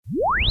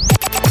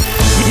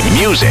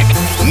music,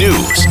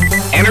 news,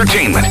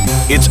 entertainment.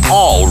 It's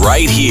all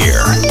right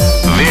here.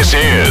 This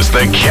is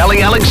The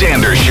Kelly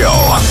Alexander Show.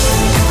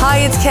 Hi,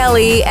 it's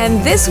Kelly,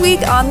 and this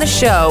week on the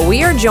show,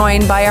 we are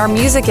joined by our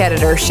music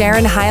editor,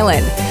 Sharon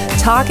Hyland,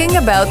 talking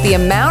about the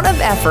amount of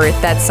effort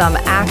that some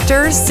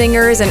actors,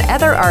 singers, and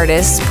other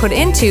artists put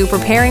into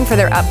preparing for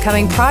their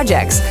upcoming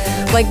projects,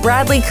 like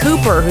Bradley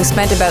Cooper, who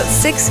spent about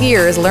 6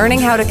 years learning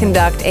how to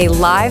conduct a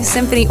live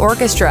symphony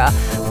orchestra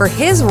for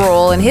his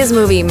role in his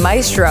movie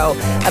Maestro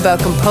about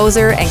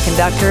composer and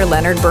conductor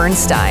Leonard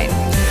Bernstein.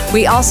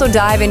 We also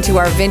dive into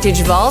our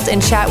vintage vault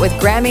and chat with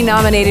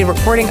Grammy-nominated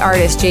recording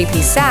artist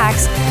JP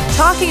Saxe,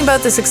 talking about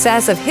the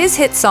success of his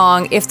hit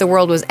song If the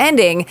World Was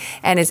Ending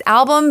and his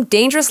album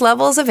Dangerous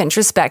Levels of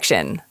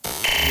Introspection.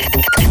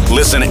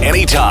 Listen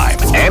anytime,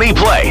 any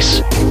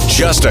place.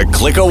 Just a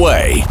click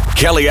away.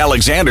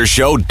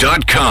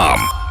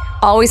 KellyAlexanderShow.com.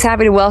 Always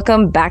happy to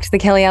welcome back to the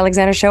Kelly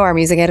Alexander Show our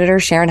music editor,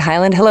 Sharon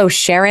Hyland. Hello,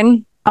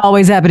 Sharon.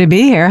 Always happy to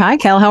be here. Hi,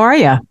 Kel. How are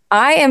you?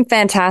 I am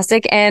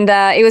fantastic. And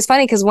it was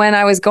funny because when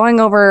I was going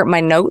over my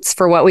notes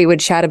for what we would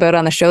chat about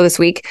on the show this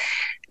week,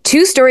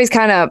 two stories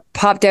kind of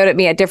popped out at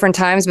me at different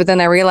times, but then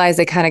I realized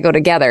they kind of go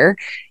together.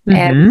 Mm-hmm.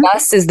 And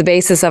thus is the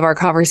basis of our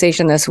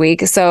conversation this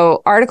week.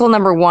 So article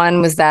number one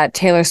was that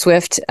Taylor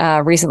Swift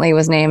recently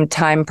was named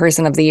Time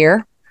Person of the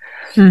Year.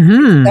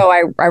 Mm-hmm. So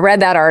I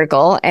read that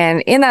article,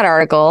 and in that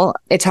article,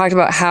 it talked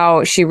about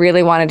how she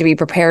really wanted to be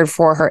prepared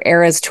for her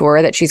Eras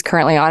tour that she's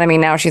currently on. I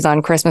mean, now she's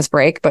on Christmas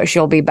break, but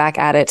she'll be back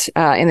at it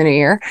in the new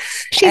year.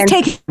 She's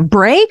taking a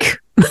break?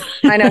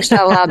 I know she's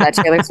not allowed that,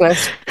 Taylor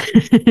Swift.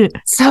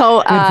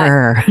 So good for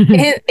her.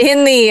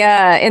 in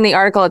the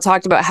article, it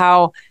talked about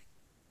how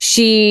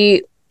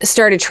she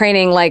started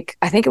training, like,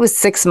 I think it was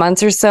 6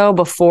 months or so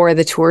before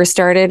the tour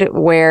started,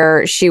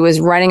 where she was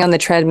running on the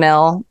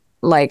treadmill,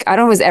 like, I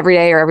don't know if it was every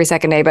day or every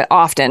second day, but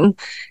often,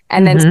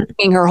 and then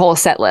singing her whole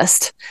set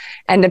list.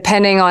 And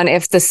depending on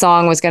if the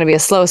song was going to be a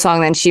slow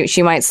song, then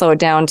she might slow it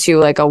down to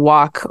like a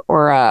walk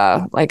or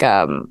a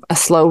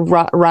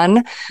slow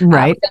run.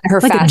 Right.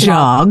 Her like fast a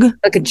jog.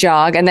 Like a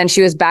jog. And then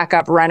she was back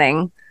up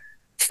running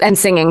and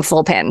singing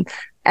full pin.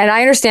 And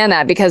I understand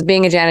that because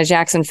being a Janet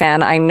Jackson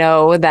fan, I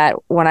know that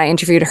when I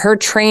interviewed her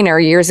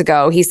trainer years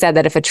ago, he said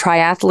that if a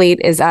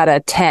triathlete is at a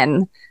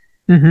 10,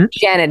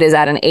 Janet is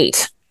at an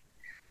 8.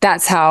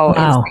 That's how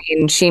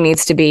insane she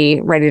needs to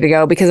be ready to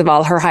go because of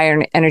all her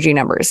higher energy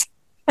numbers.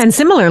 And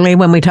similarly,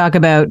 when we talk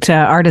about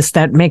artists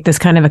that make this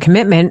kind of a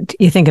commitment,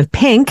 you think of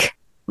Pink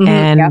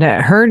and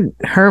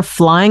her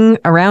flying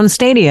around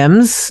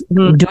stadiums,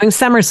 doing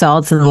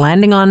somersaults and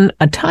landing on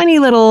a tiny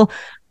little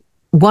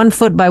 1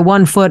 foot by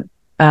 1 foot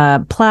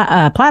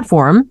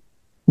platform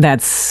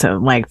that's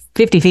like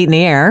 50 feet in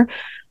the air.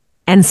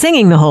 And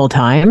singing the whole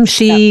time.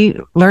 She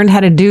learned how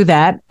to do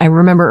that. I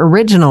remember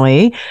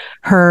originally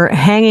her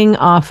hanging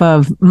off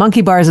of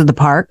monkey bars at the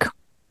park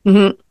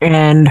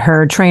and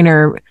her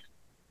trainer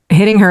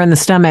hitting her in the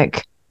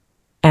stomach,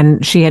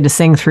 and she had to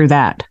sing through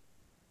that.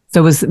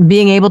 So it was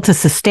being able to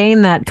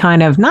sustain that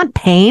kind of, not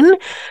pain,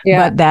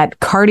 but that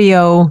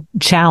cardio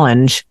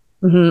challenge.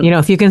 You know,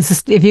 if you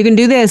can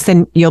do this,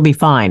 then you'll be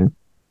fine.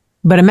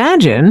 But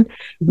imagine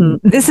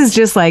this is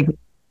just like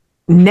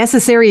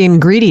necessary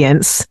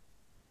ingredients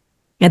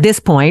at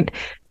this point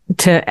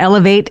to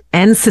elevate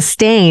and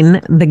sustain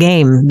the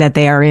game that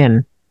they are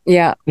in.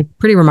 Yeah. It's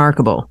pretty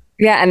remarkable.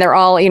 Yeah. And they're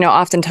all,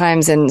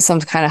 oftentimes in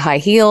some kind of high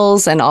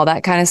heels and all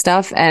that kind of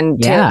stuff.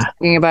 And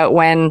talking about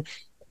when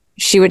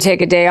she would take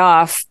a day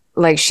off,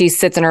 like she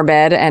sits in her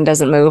bed and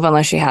doesn't move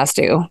unless she has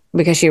to,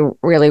 because she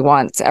really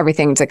wants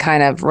everything to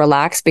kind of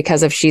relax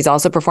because of she's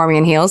also performing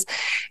in heels.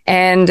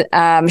 And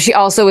she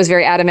also was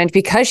very adamant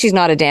because she's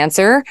not a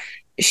dancer.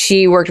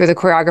 She worked with a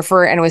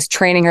choreographer and was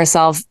training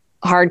herself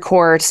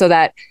hardcore so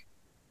that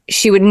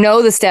she would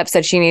know the steps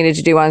that she needed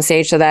to do on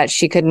stage so that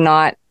she could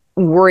not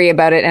worry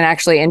about it and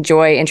actually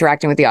enjoy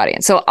interacting with the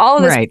audience. So all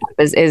of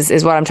this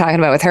is what I'm talking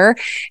about with her.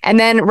 And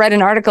then read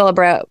an article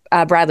about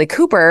Bradley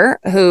Cooper,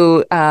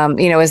 who,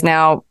 is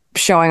now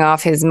showing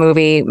off his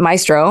movie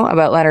Maestro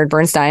about Leonard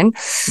Bernstein.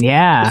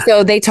 Yeah.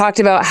 So they talked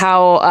about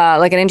how,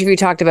 an interview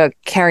talked about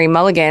Carey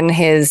Mulligan,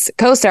 his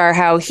co-star,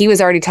 how he was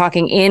already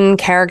talking in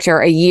character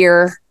a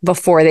year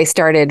before they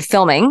started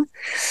filming.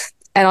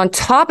 And on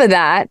top of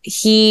that,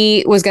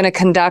 he was going to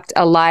conduct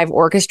a live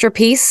orchestra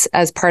piece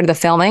as part of the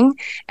filming.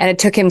 And it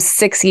took him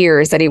 6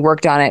 years that he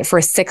worked on it for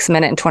a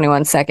 6-minute and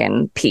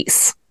 21-second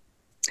piece.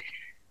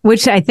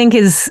 Which I think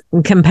is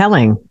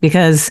compelling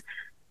because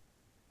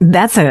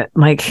that's it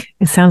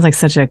sounds like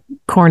such a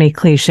corny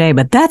cliche,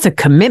 but that's a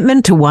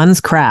commitment to one's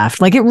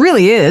craft. Like it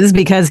really is,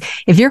 because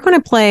if you're going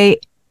to play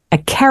a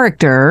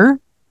character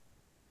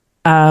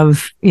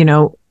of,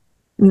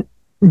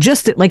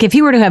 just like if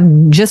he were to have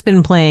just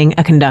been playing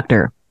a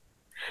conductor,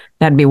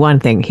 that'd be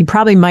one thing. He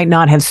probably might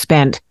not have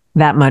spent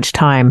that much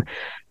time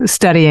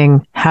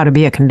studying how to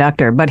be a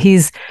conductor, but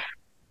he's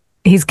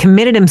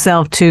committed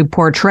himself to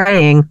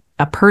portraying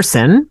a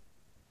person,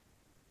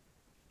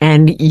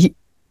 and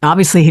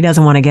obviously he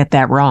doesn't want to get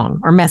that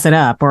wrong or mess it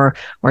up or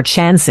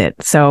chance it.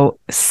 So,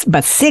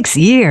 but 6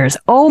 years,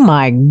 oh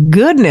my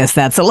goodness,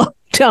 that's a long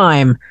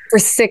time for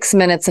 6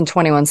 minutes and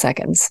 21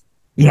 seconds.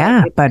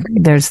 Yeah, but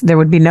there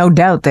would be no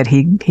doubt that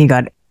he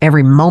got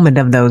every moment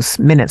of those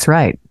minutes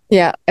right.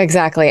 Yeah,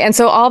 exactly. And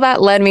so all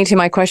that led me to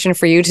my question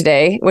for you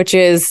today, which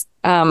is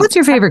what's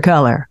your favorite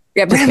color?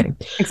 Yeah, just kidding.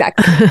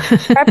 Exactly.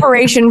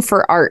 Preparation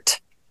for art,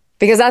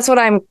 because that's what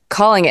I'm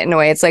calling it in a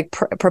way. It's like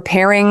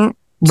preparing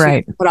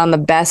to put on the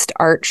best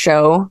art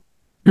show,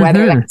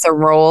 whether that's a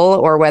role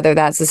or whether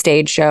that's a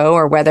stage show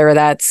or whether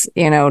that's,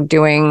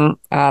 doing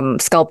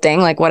sculpting,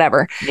 like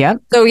whatever. Yeah.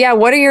 So yeah,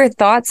 what are your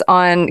thoughts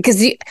on,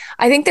 because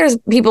I think there's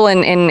people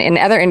in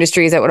other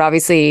industries that would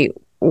obviously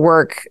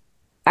work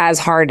as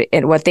hard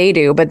at what they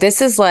do, but this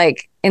is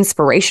like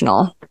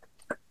inspirational.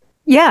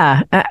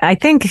 Yeah, I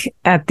think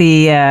at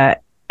the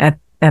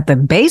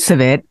base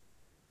of it,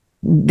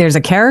 there's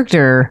a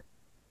character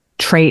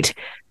trait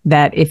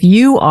that if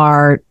you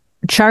are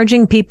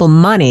charging people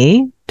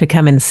money to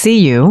come and see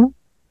you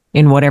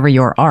in whatever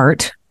your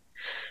art,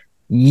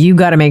 you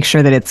got to make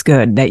sure that it's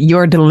good, that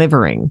you're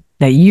delivering,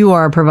 that you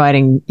are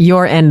providing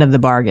your end of the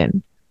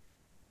bargain.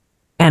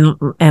 And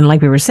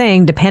like we were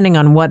saying, depending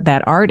on what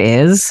that art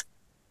is,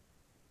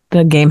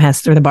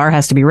 the bar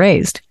has to be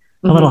raised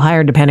a little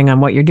higher depending on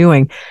what you're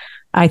doing.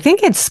 I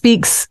think it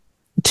speaks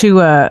to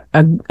a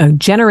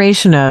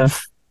generation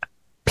of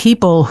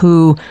people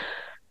who,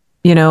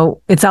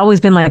 it's always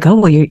been like, oh,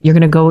 well, you're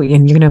going to go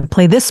and you're going to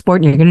play this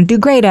sport and you're going to do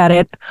great at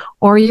it,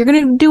 or you're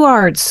going to do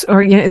arts,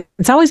 or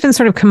it's always been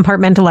sort of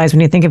compartmentalized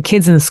when you think of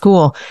kids in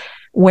school,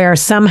 where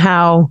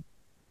somehow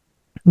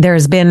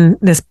there's been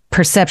this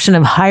perception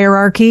of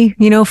hierarchy,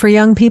 for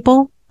young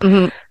people.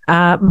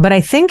 But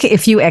I think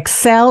if you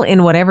excel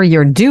in whatever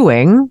you're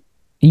doing,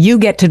 you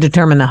get to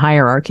determine the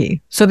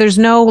hierarchy. So there's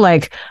no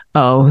like,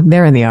 oh,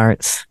 they're in the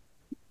arts.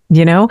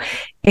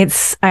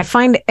 I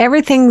find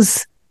everything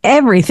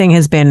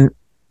has been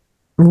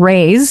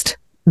raised.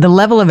 The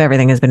level of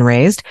everything has been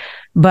raised,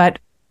 but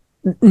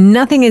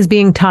nothing is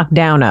being talked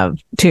down of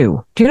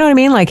too. Do you know what I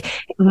mean? Like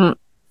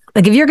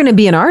if you're going to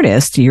be an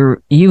artist,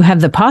 you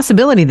have the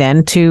possibility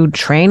then to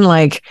train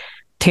like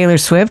Taylor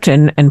Swift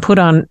and put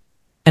on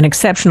an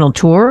exceptional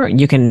tour.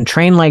 You can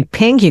train like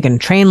Pink, you can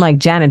train like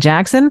Janet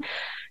Jackson,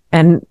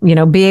 and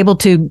be able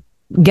to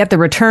get the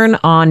return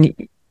on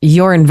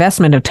your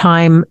investment of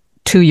time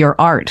to your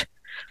art.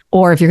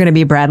 Or if you're going to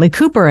be Bradley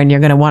Cooper and you're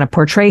going to want to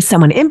portray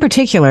someone in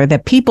particular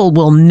that people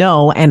will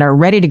know and are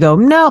ready to go,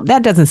 no,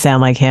 that doesn't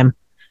sound like him.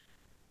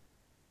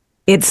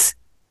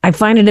 I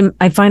find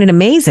it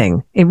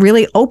amazing. It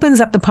really opens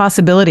up the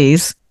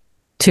possibilities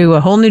to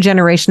a whole new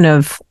generation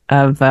of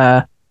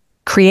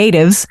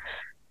creatives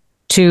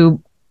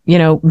to,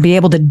 be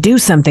able to do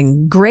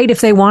something great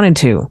if they wanted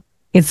to.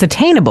 It's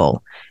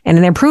attainable. And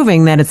they're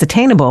proving that it's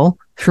attainable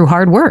through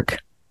hard work.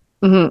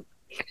 What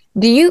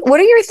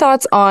are your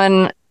thoughts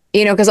on,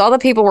 because all the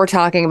people we're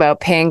talking about,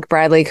 Pink,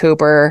 Bradley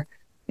Cooper,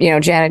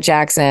 Janet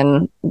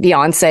Jackson,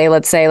 Beyonce,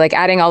 let's say, like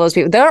adding all those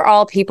people, they're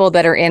all people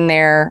that are in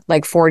their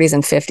like 40s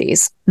and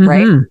 50s,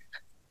 right?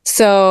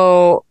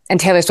 So, and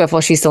Taylor Swift,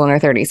 well, she's still in her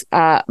 30s.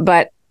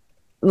 But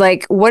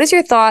like, what is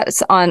your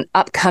thoughts on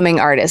upcoming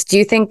artists? Do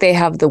you think they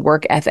have the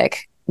work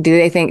ethic? Do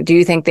you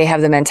think they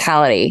have the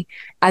mentality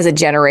as a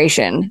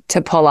generation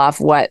to pull off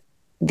what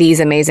these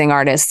amazing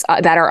artists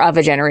that are of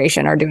a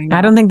generation are doing now?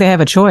 I don't think they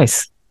have a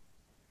choice.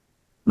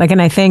 And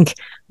I think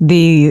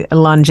the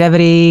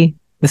longevity,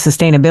 the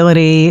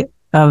sustainability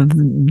of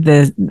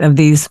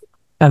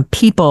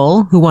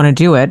people who want to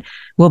do it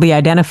will be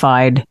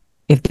identified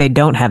if they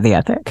don't have the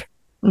ethic.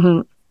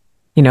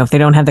 If they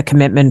don't have the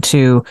commitment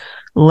to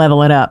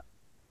level it up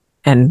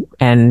and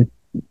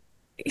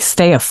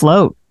stay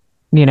afloat,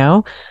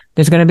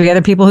 there's going to be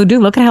other people who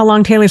do. Look at how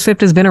long Taylor Swift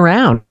has been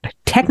around.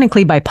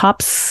 Technically, by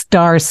pop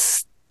star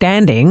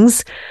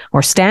standings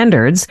or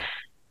standards,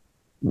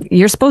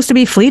 you're supposed to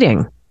be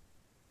fleeting.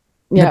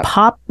 Yep. The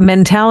pop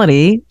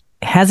mentality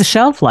has a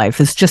shelf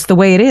life. It's just the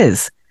way it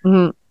is.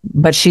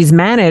 But she's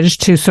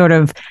managed to sort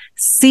of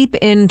seep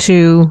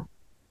into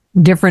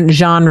different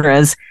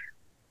genres.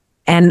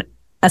 And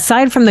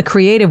aside from the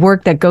creative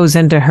work that goes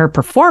into her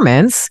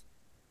performance,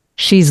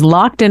 she's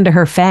locked into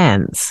her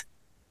fans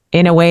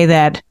in a way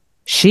that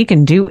she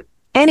can do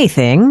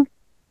anything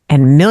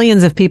and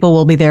millions of people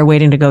will be there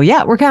waiting to go,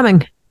 yeah, we're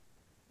coming.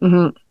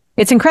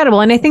 It's incredible.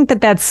 And I think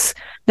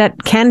that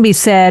can be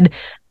said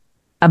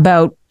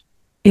about,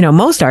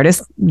 most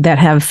artists that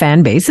have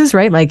fan bases,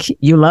 right? Like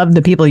you love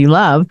the people you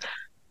love,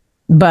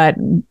 but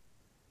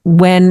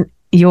when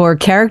your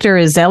character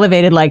is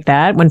elevated like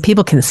that, when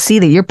people can see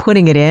that you're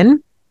putting it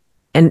in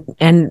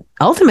and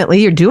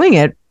ultimately you're doing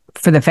it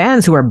for the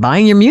fans who are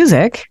buying your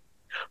music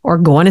or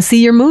going to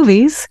see your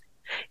movies,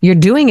 you're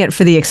doing it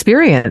for the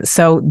experience.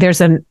 So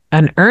there's an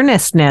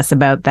earnestness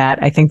about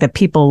that, I think, that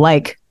people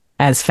like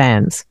as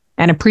fans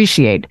and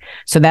appreciate.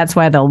 So that's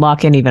why they'll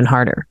lock in even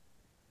harder.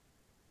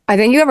 I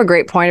think you have a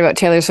great point about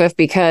Taylor Swift,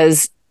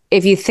 because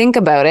if you think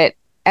about it,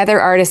 other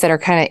artists that are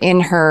kind of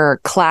in her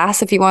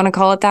class, if you want to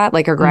call it that,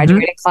 like her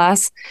graduating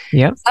class,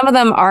 some of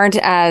them aren't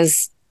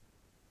as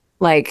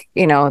like,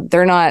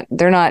 they're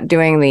not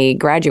doing the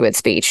graduate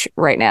speech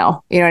right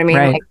now. You know what I mean?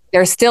 Right. Like,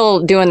 they're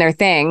still doing their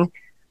thing,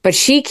 but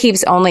she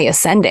keeps only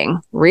ascending,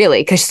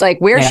 really, because like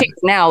where she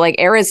is now, like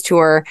Eras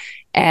tour,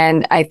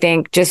 and I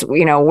think just,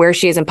 you know, where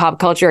she is in pop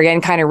culture, again,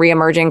 kind of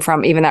reemerging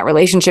from even that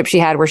relationship she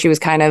had where she was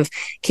kind of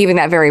keeping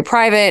that very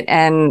private,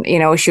 and, you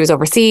know, she was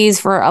overseas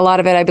for a lot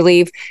of it, I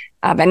believe.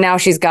 And now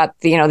she's got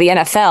the, you know, the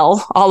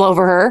NFL all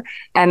over her,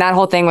 and that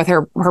whole thing with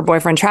her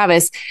boyfriend,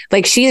 Travis.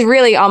 Like, she's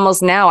really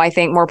almost now, I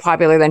think, more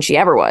popular than she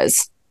ever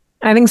was.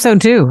 I think so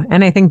too.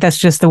 And I think that's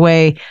just the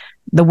way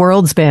the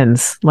world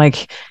spins.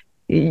 Like,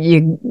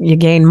 you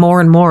gain more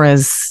and more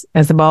as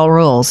the ball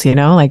rolls, you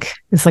know, like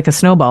it's like a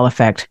snowball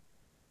effect.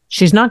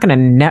 She's not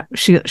going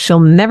to, she'll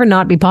never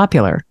not be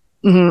popular.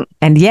 Mm-hmm.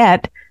 And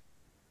yet,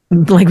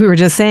 like we were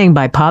just saying,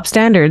 by pop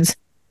standards,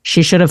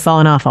 she should have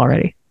fallen off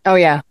already. Oh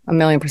yeah,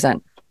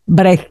 1,000,000%.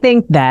 But I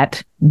think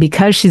that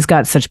because she's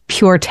got such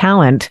pure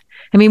talent,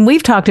 I mean,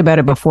 we've talked about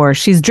it before.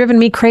 She's driven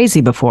me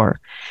crazy before,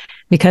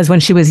 because when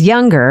she was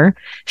younger,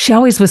 she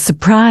always was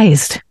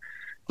surprised,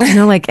 you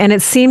know, like, and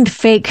it seemed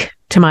fake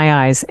to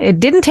my eyes. It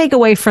didn't take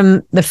away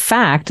from the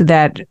fact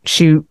that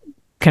she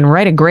can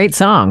write a great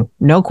song,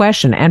 no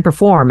question, and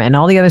perform, and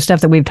all the other stuff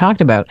that we've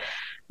talked about.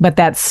 But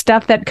that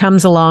stuff that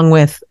comes along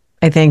with,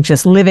 I think,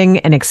 just living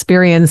and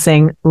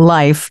experiencing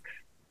life,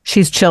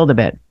 she's chilled a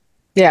bit.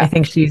 Yeah. I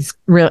think she's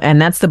real. And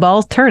that's the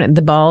ball turning,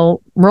 the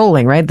ball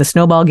rolling, right? The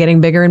snowball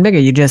getting bigger and bigger.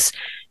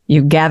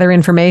 You gather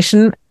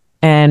information,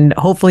 and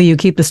hopefully you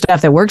keep the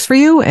stuff that works for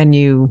you, and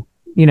you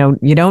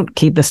don't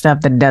keep the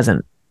stuff that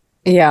doesn't.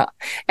 Yeah.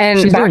 And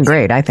she's doing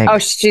great, I think. Oh,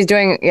 she's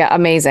doing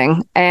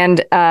amazing.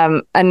 And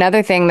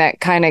another thing that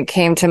kind of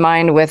came to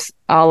mind with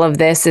all of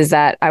this is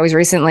that I was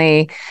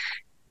recently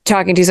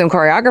talking to some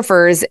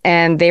choreographers,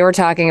 and they were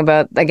talking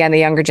about, again, the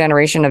younger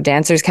generation of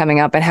dancers coming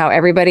up, and how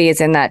everybody is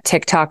in that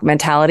TikTok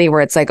mentality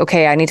where it's like,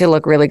 okay, I need to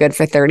look really good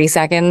for 30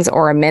 seconds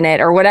or a minute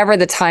or whatever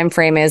the time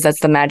frame is. That's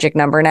the magic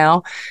number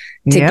now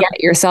to get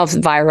yourself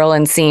viral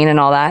and seen and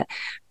all that.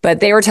 But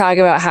they were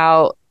talking about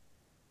how,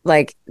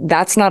 like,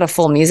 that's not a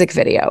full music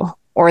video,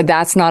 or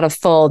that's not a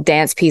full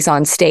dance piece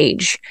on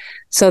stage.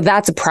 So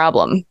that's a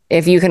problem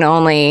if you can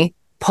only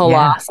pull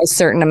off a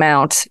certain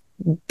amount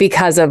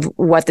because of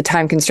what the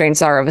time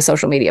constraints are of a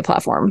social media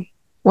platform.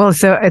 Well,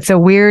 so it's a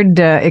weird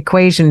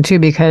equation too,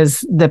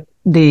 because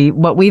the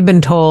what we've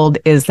been told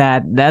is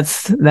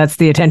that's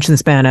the attention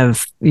span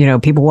of, you know,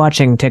 people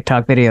watching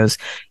TikTok videos.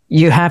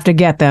 You have to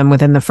get them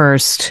within the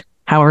first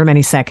however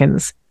many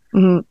seconds.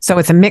 Mm-hmm. So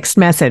it's a mixed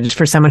message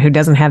for someone who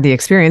doesn't have the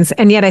experience.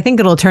 And yet I think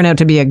it'll turn out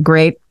to be a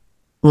great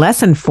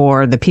lesson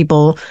for the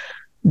people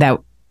that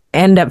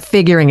end up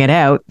figuring it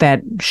out,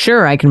 that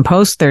sure, I can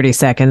post 30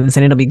 seconds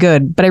and it'll be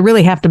good, but I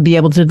really have to be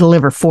able to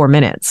deliver 4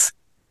 minutes.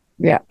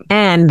 Yeah.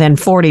 And then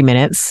 40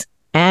 minutes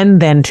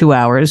and then 2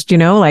 hours, you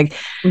know, like,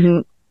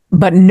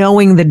 but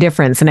knowing the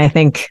difference. And I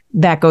think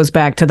that goes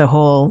back to the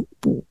whole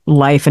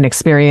life and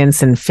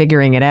experience and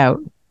figuring it out.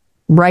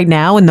 Right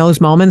now, in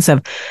those moments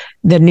of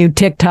the new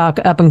TikTok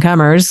up and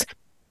comers,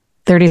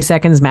 30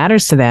 seconds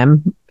matters to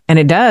them, and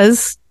it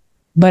does,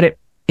 but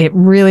it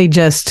really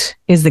just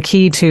is the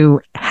key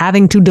to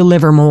having to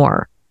deliver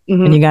more.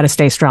 And you got to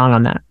stay strong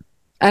on that.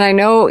 And I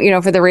know, you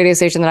know, for the radio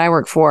station that I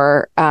work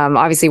for,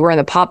 obviously we're in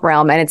the pop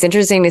realm, and it's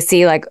interesting to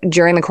see, like,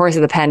 during the course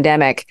of the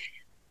pandemic,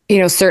 you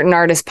know, certain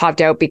artists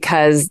popped out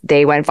because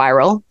they went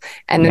viral,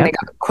 and then they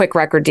got quick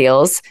record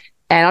deals.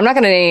 And I'm not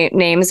going to name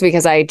names,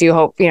 because I do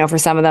hope, you know, for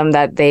some of them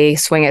that they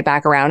swing it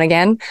back around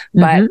again.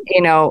 But,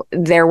 you know,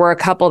 there were a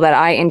couple that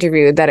I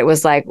interviewed that it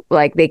was like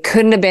they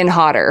couldn't have been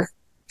hotter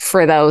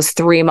for those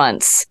 3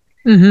 months.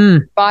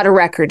 Bought a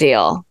record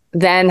deal,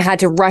 then had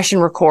to rush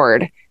and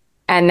record,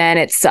 and then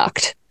it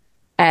sucked.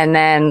 And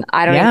then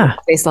I don't know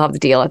if they still have the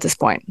deal at this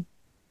point.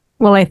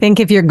 Well, I think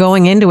if you're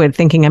going into it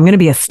thinking I'm going to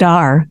be a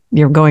star,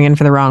 you're going in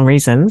for the wrong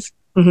reasons.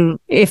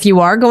 If you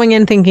are going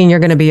in thinking you're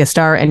going to be a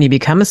star and you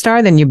become a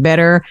star, then you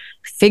better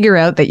figure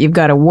out that you've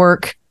got to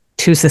work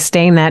to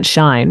sustain that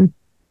shine.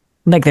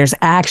 Like, there's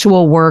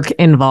actual work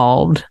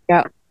involved.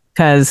 Yeah.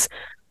 Because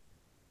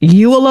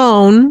you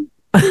alone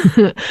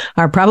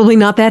are probably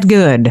not that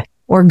good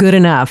or good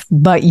enough,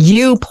 but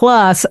you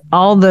plus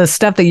all the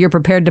stuff that you're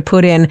prepared to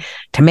put in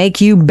to make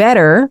you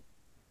better,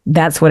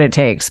 that's what it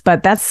takes.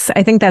 But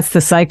I think that's the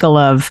cycle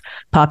of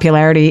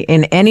popularity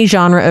in any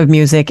genre of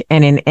music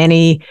and in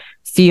any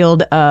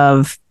field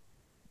of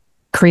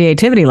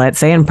creativity, let's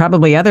say, and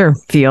probably other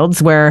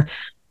fields, where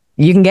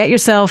you can get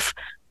yourself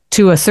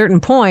to a certain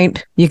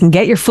point, you can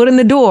get your foot in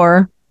the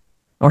door,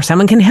 or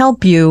someone can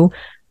help you.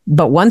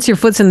 But once your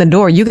foot's in the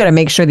door, you got to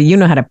make sure that you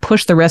know how to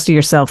push the rest of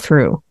yourself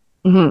through.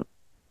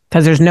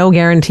 Because there's no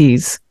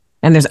guarantees.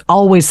 And there's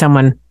always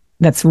someone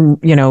that's,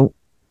 you know,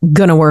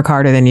 going to work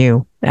harder than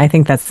you. I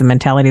think that's the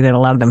mentality that a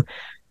lot of them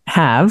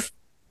have.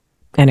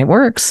 And it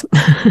works.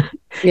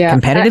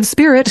 Competitive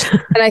spirit.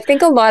 And I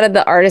think a lot of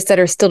the artists that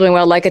are still doing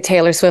well, like a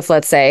Taylor Swift,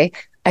 let's say,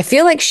 I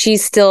feel like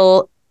she's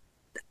still,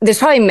 there's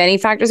probably many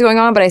factors going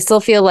on, but I still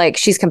feel like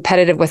she's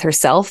competitive with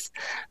herself.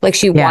 Like,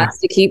 she wants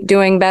to keep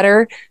doing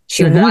better.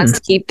 She wants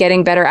to keep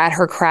getting better at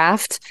her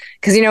craft.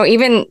 Because, you know,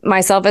 even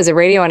myself as a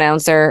radio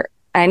announcer,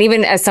 and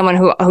even as someone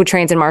who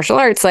trains in martial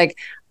arts, like,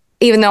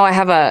 even though I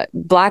have a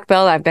black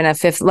belt, I've been a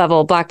 5th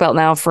level black belt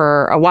now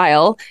for a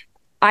while.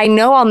 I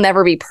know I'll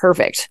never be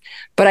perfect,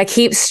 but I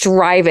keep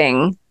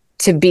striving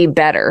to be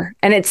better.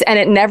 And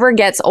it never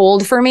gets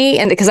old for me.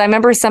 And because I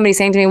remember somebody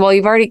saying to me, well,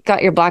 you've already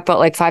got your black belt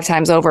like 5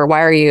 times over.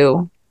 Why are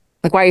you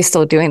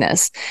still doing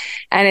this?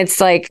 And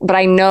it's like, but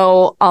I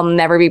know I'll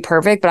never be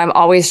perfect, but I'm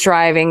always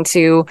striving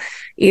to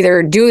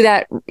either do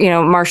that,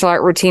 martial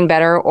art routine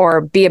better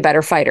or be a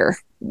better fighter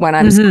when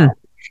I'm small.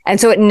 And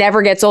so it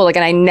never gets old. Like,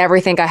 and I never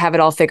think I have it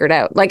all figured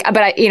out. Like, but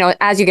I,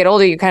 as you get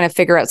older, you kind of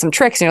figure out some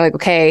tricks and you're like,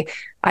 okay,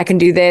 I can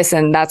do this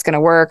and that's going to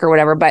work or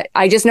whatever. But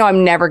I just know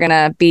I'm never going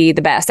to be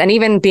the best. And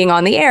even being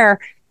on the air,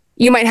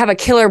 you might have a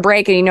killer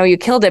break and you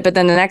killed it. But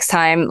then the next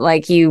time,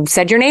 like you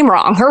said your name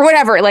wrong or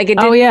whatever, like it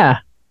didn't. Oh, yeah.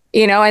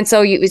 And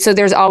so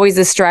there's always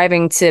this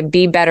striving to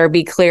be better,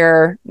 be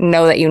clearer,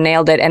 know that you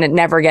nailed it. And it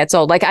never gets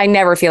old. Like I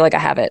never feel like I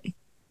have it.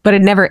 But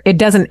it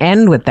doesn't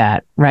end with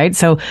that, right?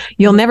 So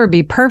you'll never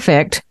be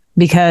perfect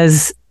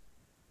because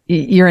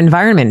your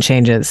environment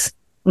changes.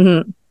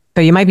 Mm-hmm.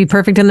 So you might be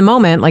perfect in the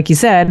moment, like you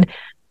said,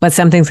 but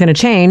something's going to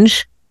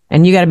change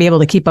and you got to be able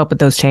to keep up with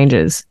those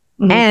changes.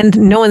 Mm-hmm. And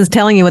no one's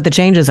telling you what the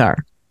changes are.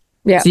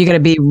 Yeah. So you got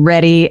to be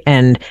ready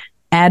and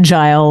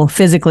agile,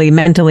 physically,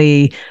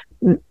 mentally,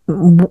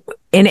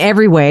 in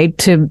every way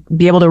to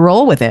be able to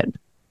roll with it.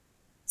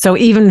 So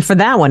even for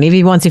that one,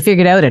 even once you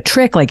figured out a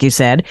trick, like you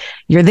said,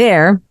 you're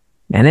there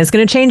and it's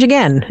going to change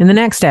again in the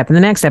next step,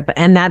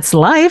 And that's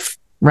life,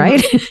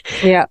 right?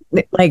 Mm-hmm. Yeah.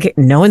 Like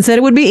no one said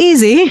it would be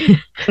easy,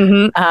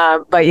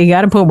 mm-hmm. But you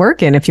got to put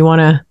work in if you want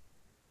to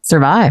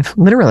survive,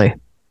 literally.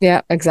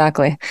 Yeah,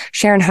 exactly.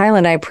 Sharon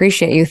Hyland, I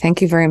appreciate you.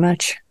 Thank you very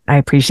much. I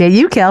appreciate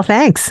you, Kel.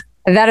 Thanks.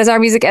 That is our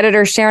music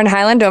editor, Sharon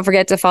Hyland. Don't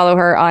forget to follow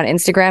her on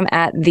Instagram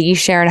at the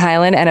Sharon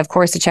Hyland. And of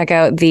course, to check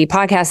out the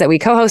podcast that we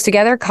co-host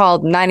together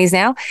called 90s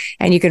Now.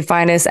 And you can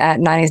find us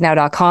at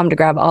 90snow.com to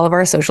grab all of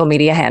our social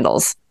media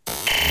handles.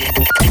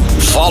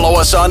 Follow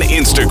us on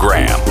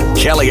Instagram,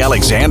 Kelly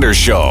Alexander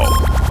Show.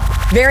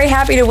 Very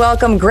happy to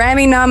welcome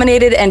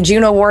Grammy-nominated and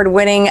Juno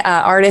Award-winning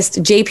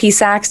artist JP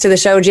Saxe to the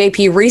show.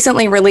 JP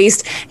recently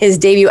released his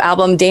debut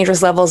album,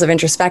 Dangerous Levels of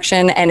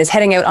Introspection, and is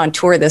heading out on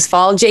tour this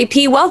fall.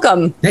 JP,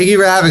 welcome. Thank you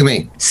for having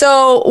me.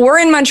 So we're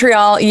in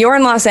Montreal. You're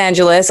in Los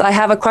Angeles. I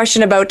have a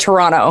question about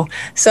Toronto.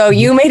 So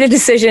you made a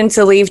decision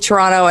to leave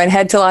Toronto and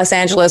head to Los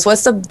Angeles.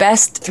 What's the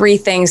best 3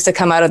 things to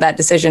come out of that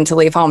decision to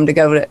leave home to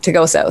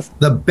go south?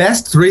 The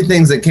best 3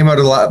 things that came out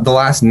of the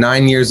last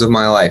 9 years of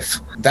my life.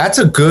 That's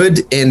a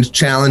good and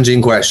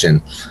challenging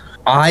question.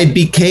 I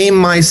became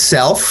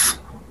myself.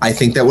 I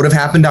think that would have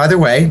happened either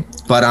way,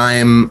 but I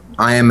am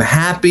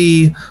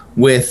happy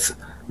with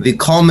the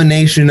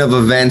culmination of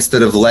events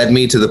that have led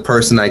me to the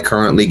person I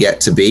currently get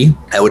to be.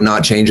 I would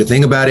not change a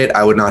thing about it.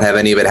 I would not have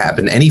any of it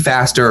happen any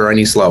faster or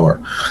any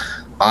slower.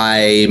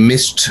 I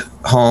missed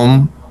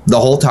home the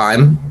whole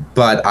time,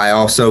 but I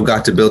also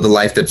got to build a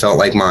life that felt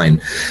like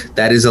mine.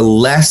 That is a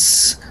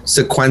less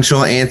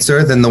sequential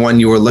answer than the one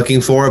you were looking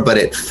for, but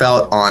it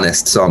felt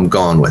honest, so I'm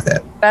going with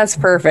it. That's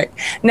perfect.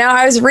 Now,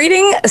 I was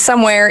reading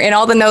somewhere in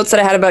all the notes that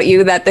I had about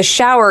you that the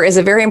shower is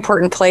a very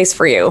important place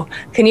for you.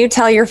 Can you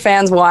tell your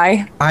fans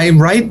why? I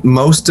write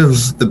most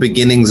of the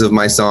beginnings of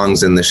my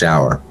songs in the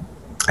shower.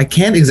 I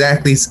can't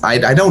exactly,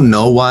 I don't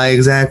know why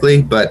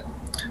exactly, but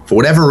for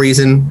whatever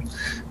reason,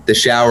 the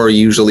shower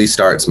usually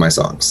starts my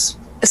songs.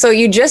 So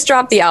you just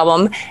dropped the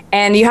album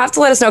and you have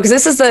to let us know, because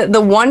this is the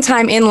one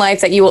time in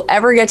life that you will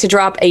ever get to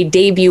drop a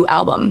debut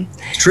album.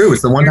 It's true.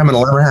 It's the one time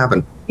it'll ever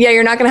happen. Yeah,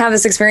 you're not going to have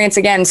this experience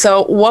again.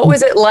 So what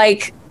was it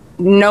like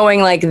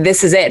knowing like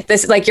this is it?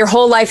 This, like, your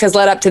whole life has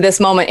led up to this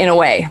moment in a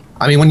way.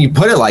 I mean, when you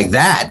put it like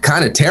that,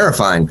 kind of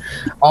terrifying.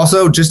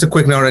 Also, just a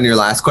quick note on your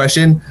last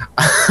question.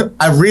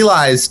 I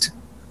realized,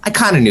 I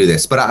kind of knew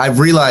this, but I've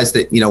realized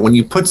that, when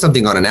you put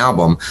something on an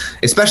album,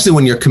 especially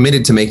when you're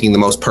committed to making the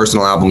most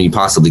personal album you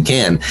possibly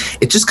can,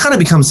 it just kind of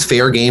becomes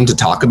fair game to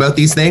talk about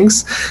these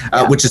things,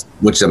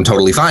 which I'm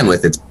totally fine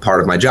with. It's part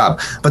of my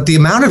job. But the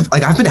amount of,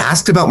 I've been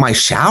asked about my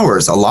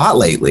showers a lot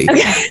lately,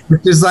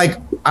 which is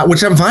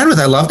which I'm fine with.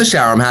 I love the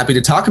shower. I'm happy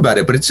to talk about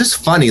it, but it's just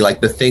funny,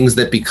 the things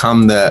that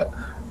become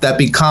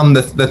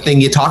the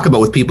thing you talk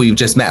about with people you've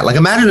just met.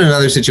 Imagine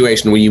another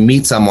situation where you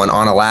meet someone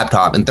on a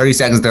laptop and 30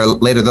 seconds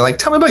later, they're like,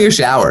 tell me about your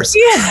showers.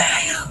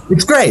 Yeah.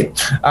 It's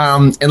great.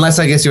 Unless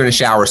I guess you're in a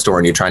shower store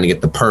and you're trying to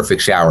get the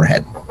perfect shower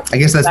head. I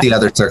guess that's the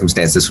other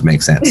circumstance this would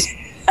make sense.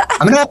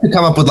 I'm going to have to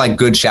come up with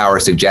good shower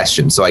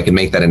suggestions so I can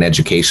make that an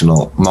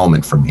educational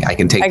moment for me. I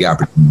can take the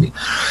opportunity.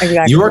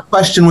 Exactly. Your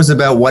question was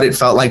about what it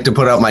felt like to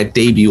put out my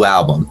debut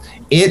album.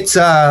 It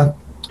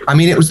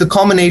was the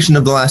culmination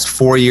of the last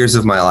 4 years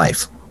of my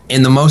life.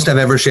 And the most I've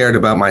ever shared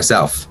about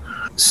myself.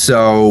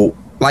 So,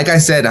 like I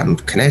said, I'm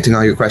connecting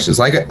all your questions.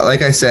 Like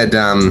I said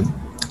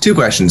 2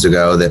 questions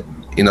ago, that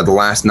the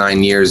last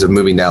 9 years of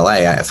moving to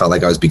LA, I felt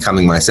like I was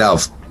becoming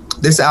myself.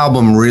 This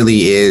album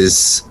really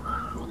is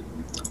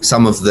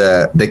some of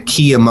the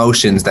key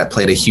emotions that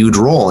played a huge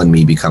role in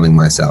me becoming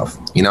myself.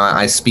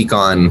 I speak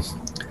on,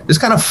 there's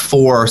kind of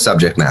 4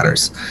 subject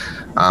matters,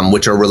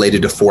 which are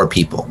related to 4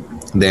 people.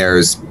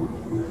 There's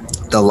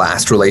the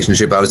last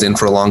relationship I was in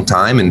for a long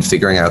time and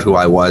figuring out who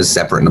I was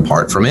separate and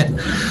apart from it.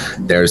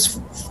 There's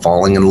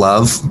falling in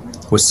love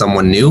with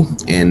someone new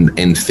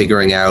and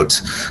figuring out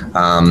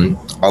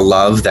a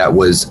love that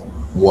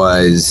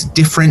was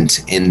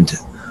different and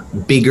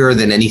bigger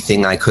than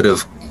anything I could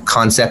have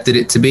concepted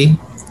it to be.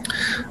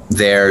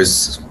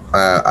 There's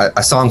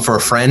a song for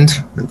a friend,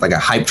 like a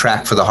hype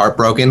track for the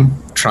heartbroken,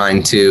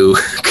 trying to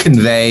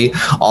convey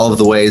all of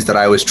the ways that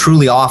I was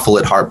truly awful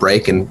at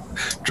heartbreak and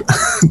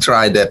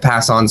tried to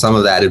pass on some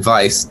of that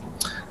advice.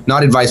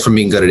 Not advice from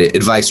being good at it,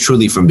 advice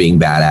truly from being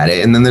bad at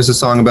it. And then there's a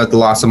song about the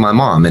loss of my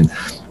mom. And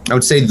I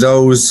would say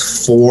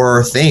those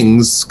 4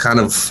 things kind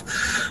of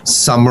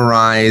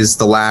summarize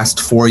the last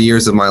 4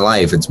 years of my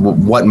life. It's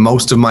what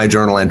most of my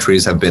journal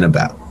entries have been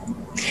about.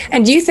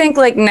 And do you think,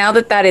 like, now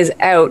that that is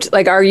out,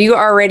 like, are you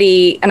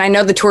already, and I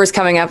know the tour's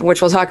coming up,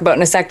 which we'll talk about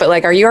in a sec, but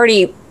like, are you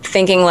already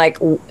thinking like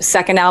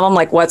second album,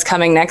 like what's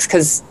coming next?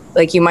 Because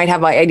like you might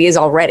have ideas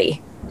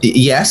already.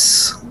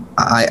 Yes,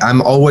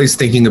 I'm always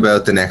thinking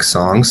about the next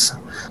songs,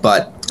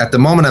 but at the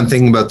moment I'm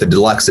thinking about the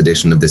deluxe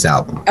edition of this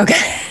album.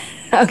 Okay.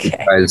 Okay.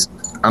 Because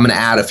I'm going to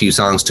add a few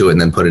songs to it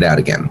and then put it out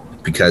again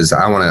because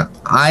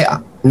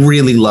I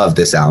really love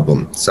this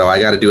album. So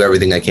I got to do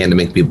everything I can to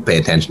make people pay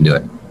attention to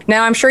it.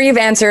 Now, I'm sure you've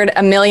answered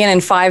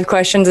 1,000,005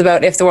 questions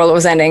about If the World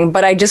Was Ending,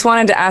 but I just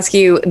wanted to ask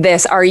you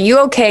this. Are you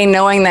okay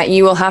knowing that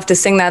you will have to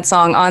sing that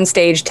song on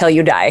stage till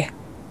you die?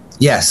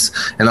 Yes.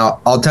 And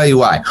I'll tell you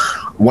why.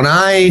 When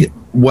I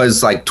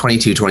was like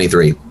 22,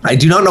 23, I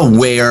do not know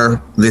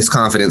where this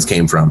confidence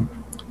came from,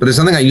 but there's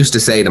something I used to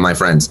say to my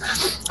friends.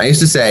 I used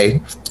to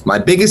say, my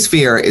biggest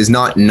fear is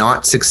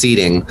not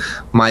succeeding.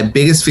 My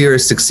biggest fear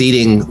is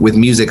succeeding with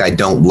music I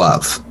don't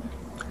love,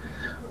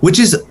 which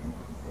is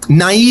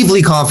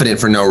naively confident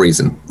for no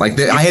reason. Like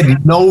I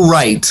had no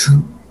right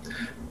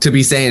to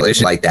be saying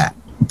shit like that,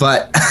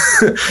 but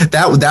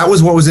that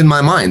was what was in my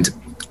mind.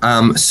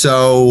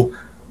 So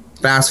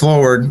fast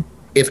forward,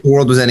 If the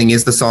World Was Ending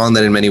is the song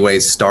that in many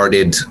ways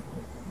started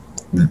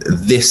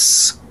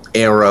this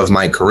era of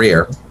my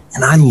career.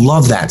 And I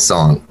love that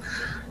song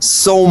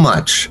so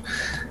much.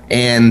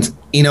 And,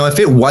 you know, if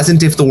it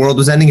wasn't If the World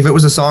Was Ending, if it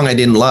was a song I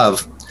didn't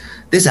love,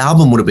 this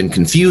album would have been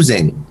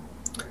confusing.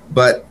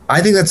 But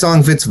I think that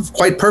song fits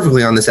quite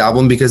perfectly on this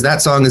album because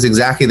that song is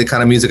exactly the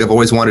kind of music I've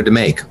always wanted to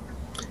make.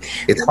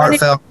 It's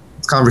heartfelt,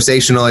 it's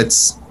conversational,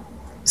 yes,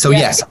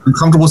 I'm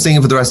comfortable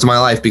singing for the rest of my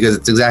life because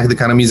it's exactly the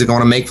kind of music I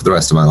want to make for the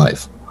rest of my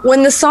life.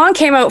 When the song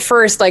came out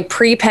first, like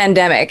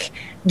pre-pandemic,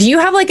 do you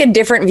have like a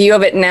different view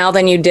of it now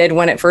than you did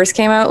when it first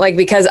came out? Like,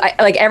 because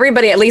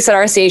everybody, at least at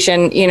our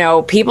station, you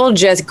know, people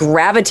just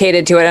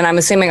gravitated to it. And I'm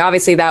assuming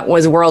obviously that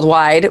was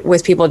worldwide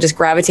with people just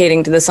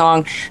gravitating to the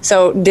song.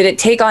 So did it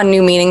take on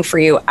new meaning for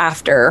you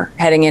after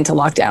heading into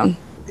lockdown?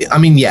 I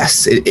mean,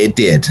 yes, it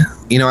did.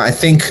 You know, I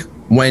think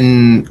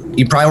when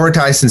you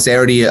prioritize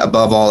sincerity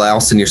above all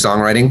else in your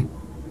songwriting,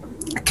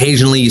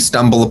 occasionally you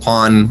stumble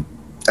upon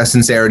a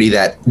sincerity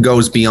that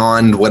goes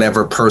beyond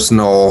whatever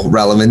personal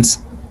relevance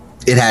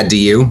it had to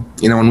you.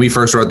 You know, when we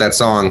first wrote that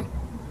song,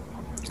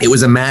 it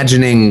was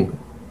imagining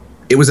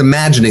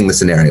the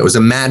scenario. It was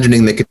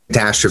imagining the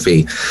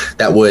catastrophe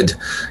that would,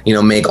 you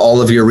know, make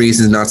all of your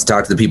reasons not to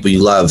talk to the people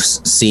you love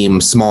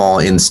seem small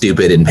and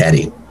stupid and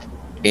petty.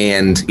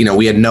 And, you know,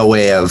 we had no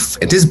way of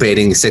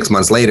anticipating 6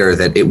 months later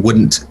that it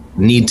wouldn't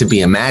need to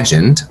be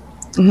imagined,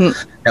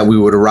 that we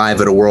would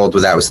arrive at a world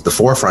where that was at the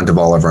forefront of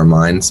all of our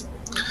minds.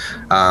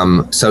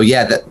 So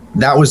yeah,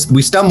 that was,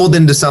 we stumbled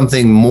into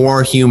something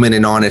more human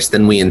and honest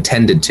than we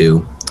intended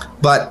to.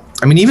 But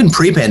I mean, even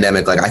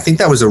pre-pandemic, like I think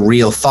that was a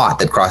real thought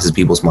that crosses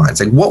people's minds.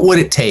 Like, what would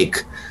it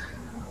take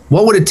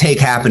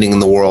happening in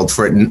the world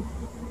for it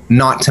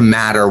not to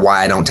matter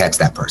why I don't text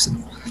that person?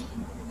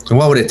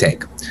 What would it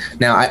take?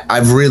 Now,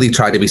 I've really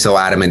tried to be so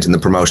adamant in the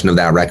promotion of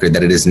that record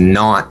that it is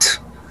not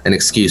an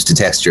excuse to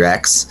text your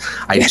ex.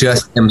 I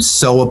just am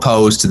so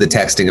opposed to the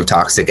texting of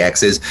toxic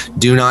exes.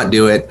 Do not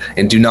do it,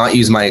 and do not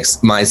use my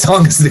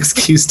song as an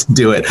excuse to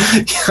do it.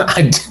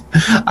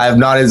 I'm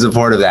not in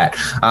support of that.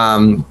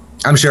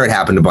 I'm sure it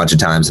happened a bunch of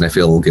times, and I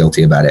feel a little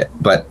guilty about it.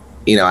 But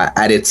you know,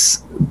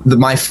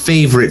 my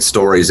favorite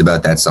stories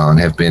about that song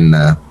have been,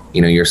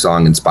 you know, your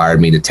song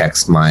inspired me to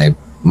text my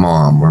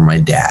mom or my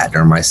dad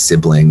or my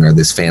sibling or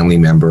this family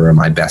member or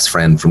my best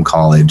friend from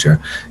college,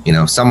 or you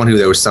know, someone who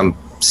there was some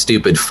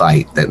stupid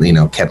fight that, you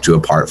know, kept you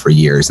apart for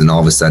years, and all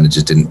of a sudden it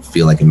just didn't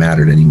feel like it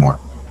mattered anymore.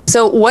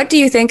 So what do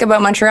you think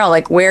about Montreal?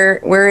 Like,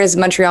 where is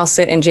Montreal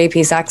sit in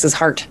JP Saxe's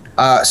heart?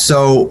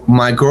 So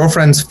my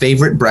girlfriend's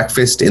favorite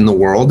breakfast in the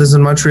world is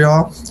in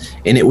Montreal,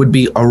 and it would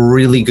be a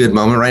really good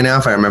moment right now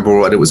if I remember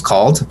what it was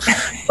called.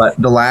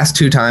 But the last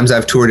 2 times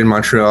I've toured in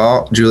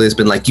Montreal, Julia's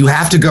been like, you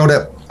have to go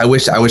to, I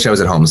wish I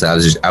was at home, so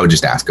I would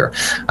just ask her.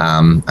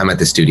 I'm at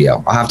the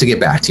studio. I'll have to get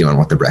back to you on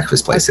what the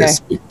breakfast place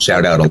is.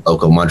 Shout out a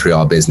local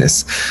Montreal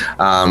business.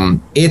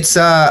 It's,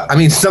 I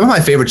mean, some of my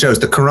favorite shows,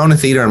 the Corona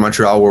Theater in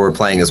Montreal where we're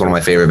playing is one of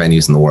my favorite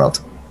venues in the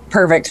world.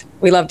 Perfect.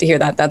 We love to hear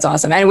that. That's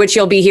awesome. And which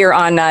you'll be here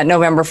on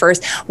November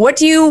 1st. What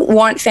do you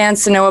want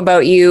fans to know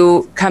about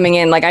you coming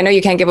in? Like, I know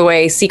you can't give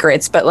away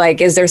secrets, but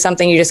like, is there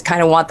something you just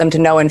kind of want them to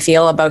know and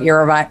feel about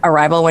your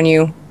arrival when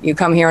you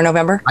come here in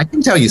November? I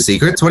can tell you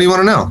secrets. What do you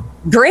want to know?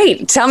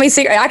 Great. Tell me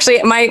secret.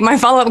 Actually, my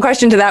follow-up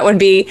question to that would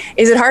be,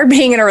 is it hard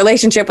being in a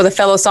relationship with a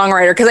fellow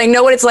songwriter? Because I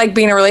know what it's like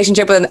being in a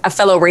relationship with a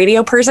fellow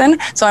radio person.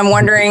 So I'm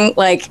wondering,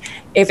 like,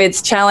 if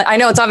it's challenge. I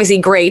know it's obviously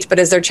great, but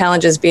is there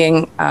challenges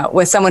being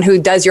with someone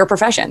who does your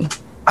profession?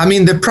 I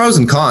mean, the pros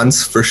and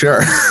cons for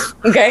sure.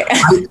 Okay.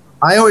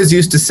 I always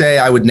used to say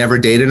I would never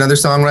date another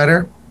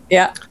songwriter.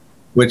 Yeah.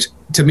 Which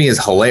to me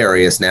is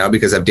hilarious now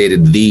because I've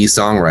dated the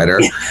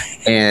songwriter.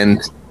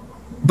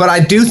 But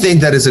I do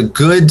think that is a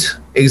good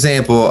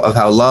example of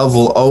how love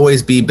will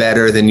always be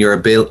better than your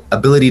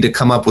ability to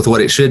come up with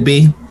what it should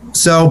be.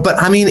 So, but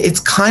I mean,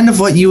 it's kind of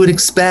what you would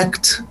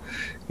expect.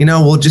 You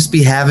know, we'll just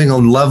be having a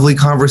lovely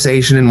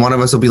conversation and one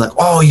of us will be like,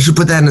 oh, you should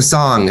put that in a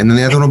song. And then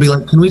the other one will be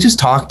like, can we just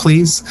talk,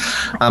 please?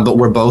 But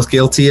we're both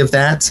guilty of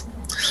that.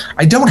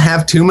 I don't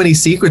have too many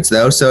secrets,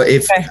 though. So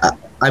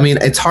I mean,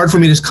 it's hard for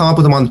me to just come up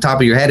with them on the top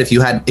of your head. If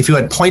you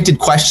had pointed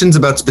questions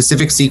about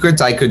specific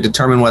secrets, I could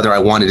determine whether I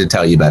wanted to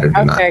tell you better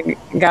or not. Okay,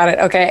 got it.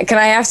 Okay. Can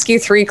I ask you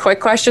 3 quick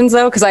questions,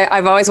 though? Because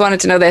I've always wanted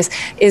to know this.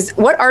 Is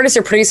what artist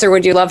or producer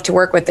would you love to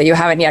work with that you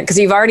haven't yet? Because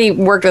you've already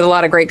worked with a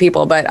lot of great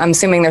people, but I'm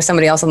assuming there's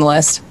somebody else on the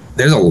list.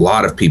 There's a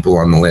lot of people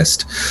on the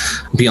list.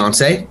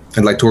 Beyonce.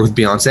 I'd like to work with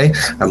Beyonce.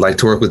 I'd like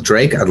to work with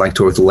Drake. I'd like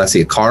to work with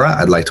Alessia Cara.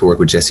 I'd like to work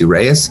with Jessie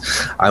Reyes.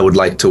 I would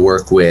like to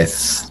work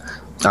with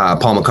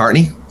Paul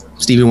McCartney,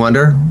 Stevie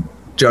Wonder,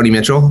 Joni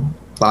Mitchell,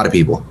 a lot of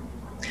people.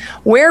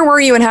 Where were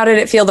you and how did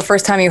it feel the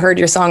first time you heard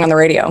your song on the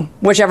radio?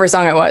 Whichever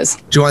song it was.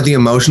 Do you want the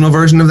emotional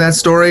version of that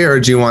story,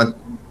 or do you want...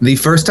 The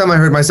first time I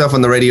heard myself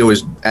on the radio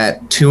was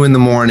at 2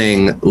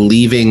 a.m,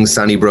 leaving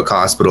Sunnybrook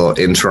Hospital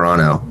in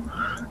Toronto,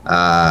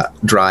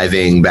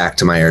 driving back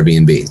to my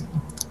Airbnb.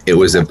 It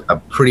was a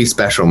pretty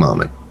special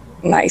moment.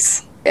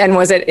 Nice. And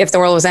was it If the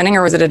World Was Ending,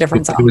 or was it a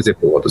different song? It was If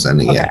the World Was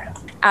Ending, okay. Yeah.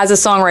 As a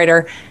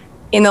songwriter,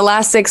 in the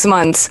last 6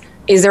 months,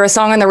 is there a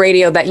song on the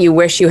radio that you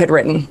wish you had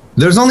written?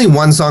 There's only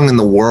one song in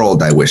the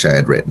world I wish I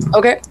had written.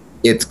 Okay.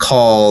 It's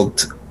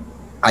called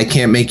I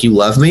Can't Make You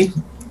Love Me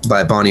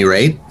by Bonnie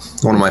Raitt.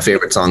 One of my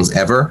favorite songs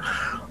ever.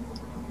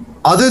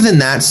 Other than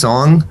that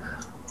song,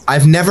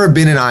 I've never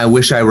been an I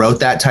wish I wrote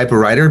that type of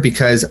writer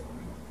because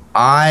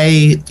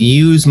I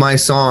use my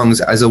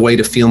songs as a way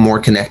to feel more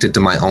connected to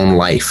my own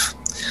life.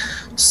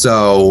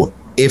 So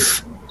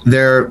if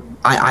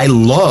I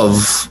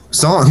love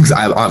songs.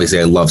 I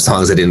love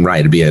songs I didn't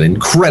write. It'd be an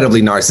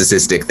incredibly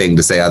narcissistic thing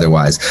to say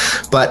otherwise.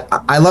 But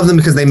I love them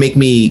because they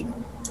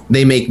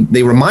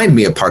remind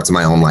me of parts of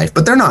my own life,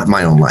 but they're not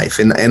my own life.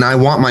 And I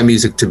want my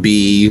music to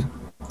be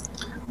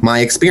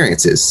my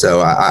experiences. So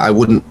I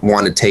wouldn't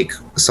want to take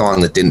a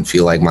song that didn't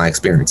feel like my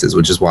experiences,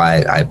 which is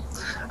why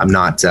I'm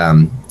not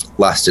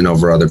lusting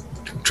over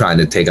trying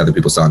to take other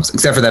people's songs,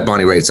 except for that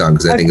Bonnie Raitt song,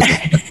 because I think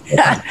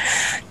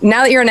it's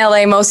Now that you're in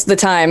LA most of the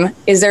time,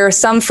 is there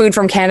some food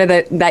from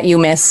Canada that you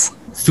miss?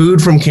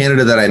 Food from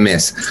Canada that I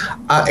miss.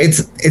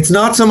 It's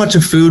not so much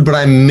a food, but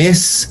I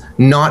miss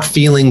not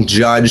feeling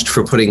judged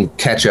for putting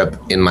ketchup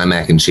in my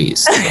mac and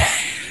cheese.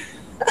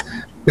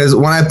 Because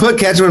when I put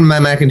ketchup in my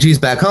mac and cheese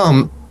back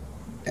home,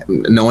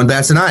 no one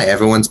bats an eye.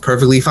 Everyone's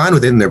perfectly fine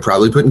with it, and they're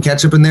probably putting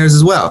ketchup in theirs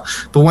as well.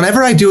 But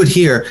whenever I do it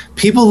here,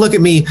 people look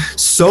at me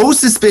so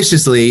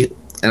suspiciously,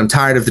 and I'm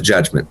tired of the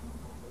judgment.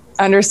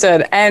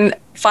 Understood. And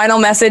final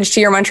message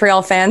to your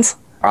Montreal fans?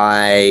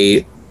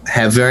 I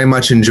have very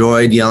much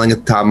enjoyed yelling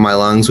at the top of my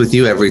lungs with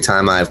you every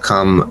time I've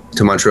come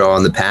to Montreal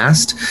in the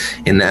past.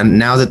 And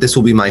now that this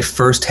will be my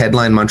first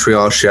headline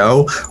Montreal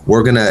show,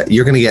 you're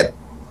gonna get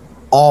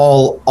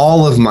all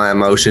of my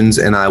emotions,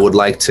 and I would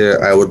like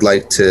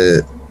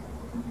to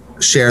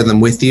share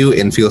them with you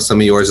and feel some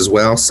of yours as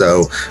well.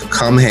 So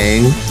come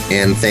hang,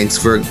 and thanks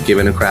for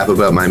giving a crap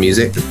about my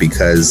music,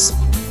 because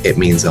it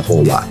means a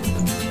whole lot.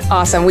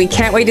 Awesome. We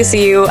can't wait to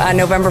see you on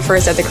November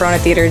 1st at the Corona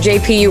Theatre.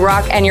 JP, you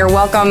rock, and you're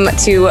welcome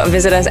to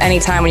visit us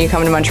anytime when you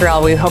come to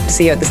Montreal. We hope to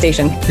see you at the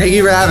station. Thank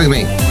you for having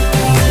me.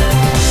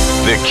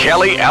 The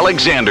Kelly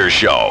Alexander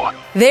Show.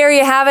 There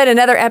you have it,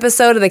 another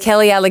episode of The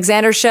Kelly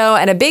Alexander Show,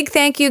 and a big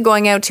thank you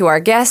going out to our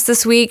guests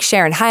this week,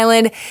 Sharon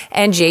Hyland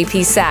and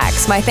JP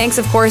Saxe. My thanks,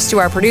 of course, to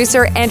our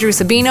producer, Andrew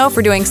Sabino,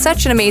 for doing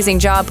such an amazing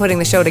job putting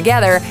the show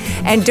together.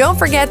 And don't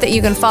forget that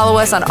you can follow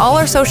us on all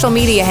our social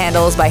media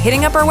handles by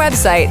hitting up our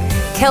website,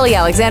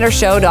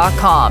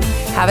 kellyalexandershow.com.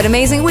 Have an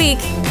amazing week.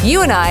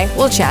 You and I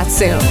will chat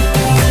soon.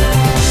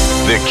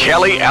 The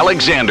Kelly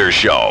Alexander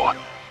Show.